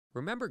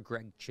Remember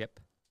Greg Chip?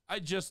 I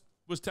just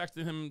was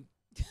texting him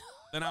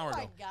an hour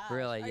ago. God.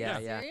 Really? Are Yeah,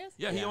 you yeah. serious?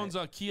 Yeah, he owns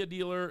a Kia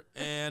dealer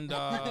and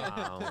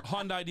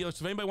Hyundai dealer.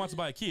 So if anybody wants to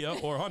buy a Kia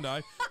or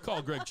Hyundai,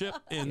 call Greg Chip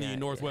in the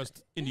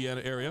Northwest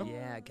Indiana area.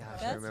 Yeah, gosh,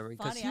 That's I remember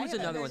because funny. he was I haven't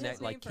another heard one that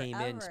his like name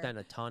came in, forever. spent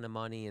a ton of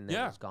money, and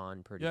then was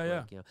gone pretty quick.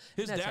 You know,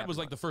 His And that's dad was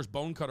like happened. the first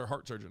bone cutter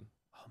heart surgeon.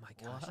 Oh my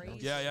gosh.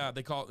 Crazy. Yeah.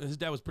 They call his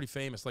dad was pretty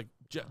famous. Like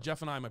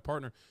Jeff and I, my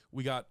partner,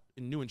 we got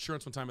new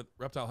insurance one time at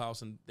Reptile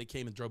House, and they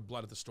came and drove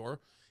blood at the store.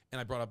 And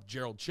I brought up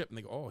Gerald Chip, and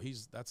they go, "Oh,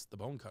 that's the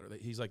bone cutter.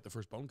 He's like the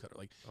first bone cutter.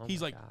 Like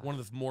he's like one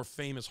of the more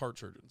famous heart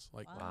surgeons.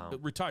 Like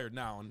retired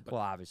now, but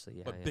Well, obviously,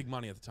 yeah. but big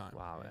money at the time.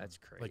 Wow, that's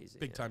crazy. Like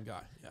big time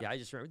guy. Yeah, I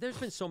just remember. There's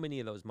been so many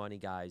of those money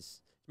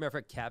guys. As a matter of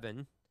fact,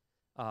 Kevin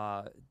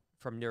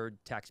from Nerd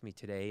texted me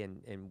today,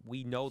 and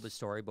we know the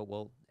story, but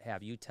we'll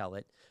have you tell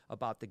it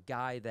about the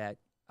guy that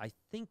I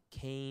think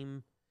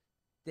came.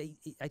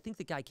 I think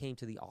the guy came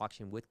to the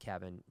auction with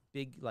Kevin,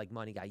 big like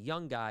money guy,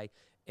 young guy,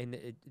 and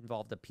it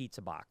involved a pizza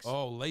box.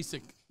 Oh,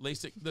 LASIK.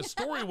 The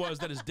story was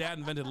that his dad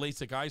invented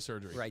LASIK eye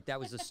surgery. Right, that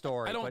was the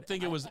story. I don't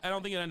think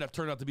it ended up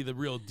turning out to be the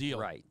real deal.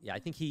 Right. Yeah, I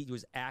think he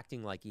was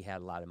acting like he had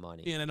a lot of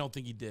money. And I don't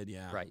think he did.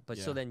 Yeah. Right. But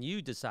so then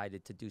you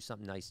decided to do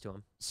something nice to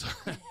him.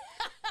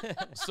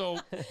 So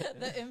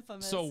The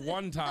infamous. So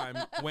one time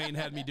Wayne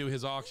had me do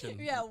his auction.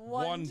 Yeah,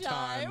 one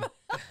time.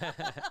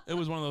 It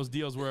was one of those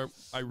deals where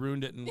I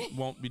ruined it and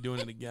won't be doing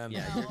it again.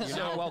 Yeah, you're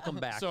not welcome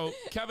back. So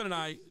Kevin and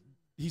I,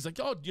 he's like,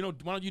 "Oh, why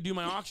don't you do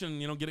my auction?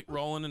 Get it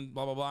rolling and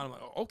blah blah blah." And I'm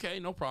like, "Okay,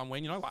 no problem,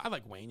 Wayne. I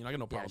like Wayne. I got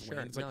no problem with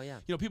Wayne." It's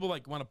like, people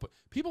like want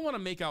to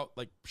make out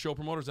like show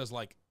promoters as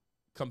like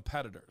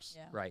competitors.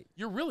 Yeah. Right.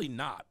 You're really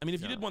not. I mean,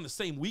 if you did one the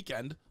same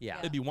weekend,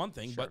 it'd be one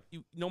thing, but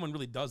no one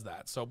really does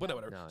that. So, but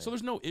whatever. So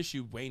there's no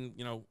issue. Wayne,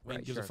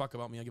 Wayne gives a fuck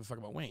about me. I give a fuck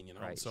about Wayne.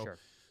 Right.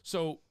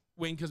 So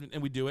Wayne comes in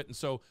and we do it, and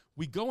so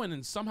we go in,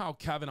 and somehow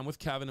I'm with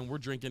Kevin, and we're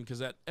drinking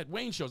because at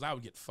Wayne shows I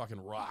would get fucking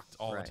rocked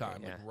all the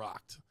time, like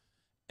rocked,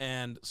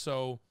 and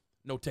so.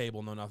 No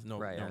table, no nothing, no.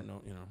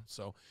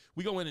 So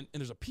we go in and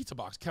there's a pizza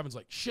box. Kevin's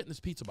like, shit in this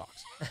pizza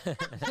box.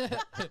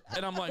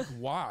 And I'm like,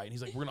 why? And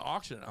he's like, we're going to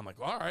auction it. I'm like,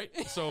 all right.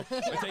 So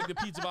I take the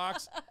pizza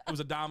box. It was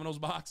a Domino's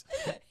box.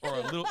 It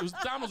was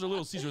Domino's or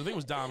Little Caesars. I think it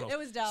was Domino's. It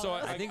was Domino's. So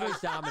I think it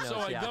was Domino's, So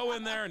I go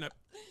in there and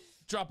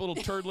drop a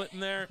little turdlet in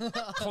there,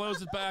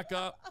 close it back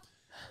up,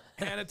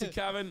 hand it to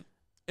Kevin,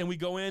 and we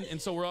go in. And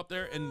so we're up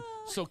there. And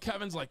so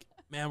Kevin's like,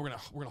 man, we're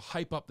gonna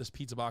hype up this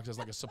pizza box as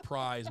like a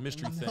surprise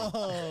mystery thing.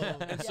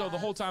 And so the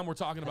whole time we're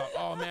talking about,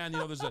 oh man,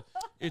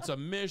 it's a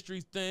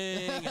mystery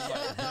thing, and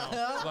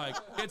like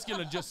it's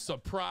gonna just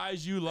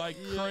surprise you like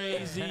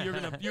crazy. You're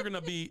gonna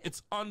think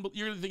it's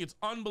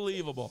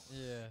unbelievable.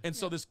 Yeah. And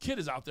so this kid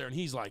is out there and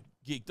he's like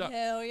geeked up.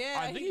 Hell yeah.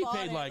 I think he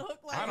paid like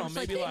I don't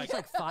know, maybe it was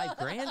like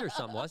 $5,000 or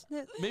something, wasn't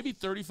it? maybe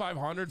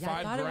 $3,500, Yeah,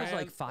 I thought $5,000. it was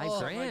like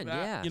 $5,000. Like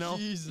that,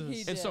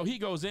 Jesus. And so he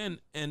goes in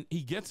and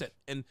he gets it.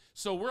 And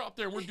so we're up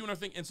there and we're doing our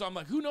thing. And so I'm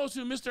like, who knows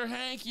who Mr.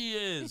 Hanky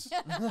is?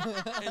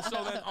 And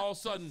so then all of a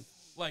sudden,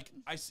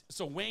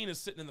 so Wayne is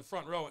sitting in the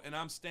front row and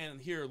I'm standing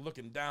here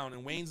looking down,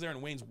 and Wayne's there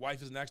and Wayne's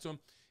wife is next to him.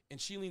 And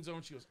she leans over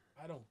and she goes,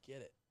 I don't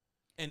get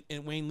it.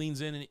 And Wayne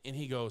leans in and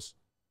he goes,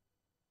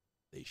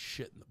 they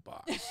shit in the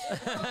box.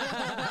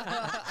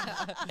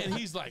 And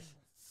he's like,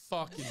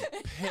 fucking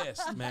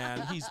pissed,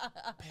 man. He's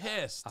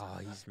pissed. Oh,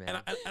 he's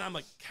mad. And I'm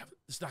like, Kevin,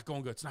 it's not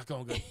going good. It's not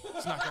going good.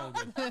 It's not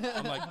going good.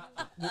 I'm like,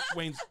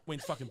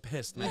 Wayne's fucking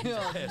pissed, man. He's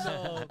pissed.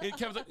 And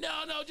Kevin's like, no,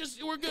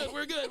 just we're good.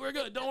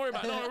 Don't worry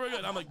about it. We're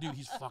good. I'm like, dude,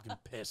 he's fucking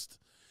pissed.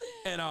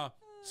 And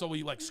so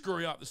we like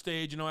scurry off the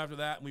stage, after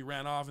that, and we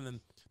ran off, and then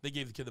they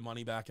gave the kid the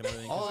money back and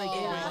everything. Oh, they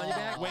gave the money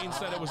back? Wayne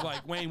said it was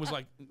like Wayne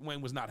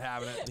was not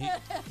having it.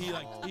 He's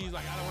like, I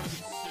don't want to be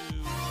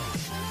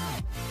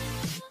sued.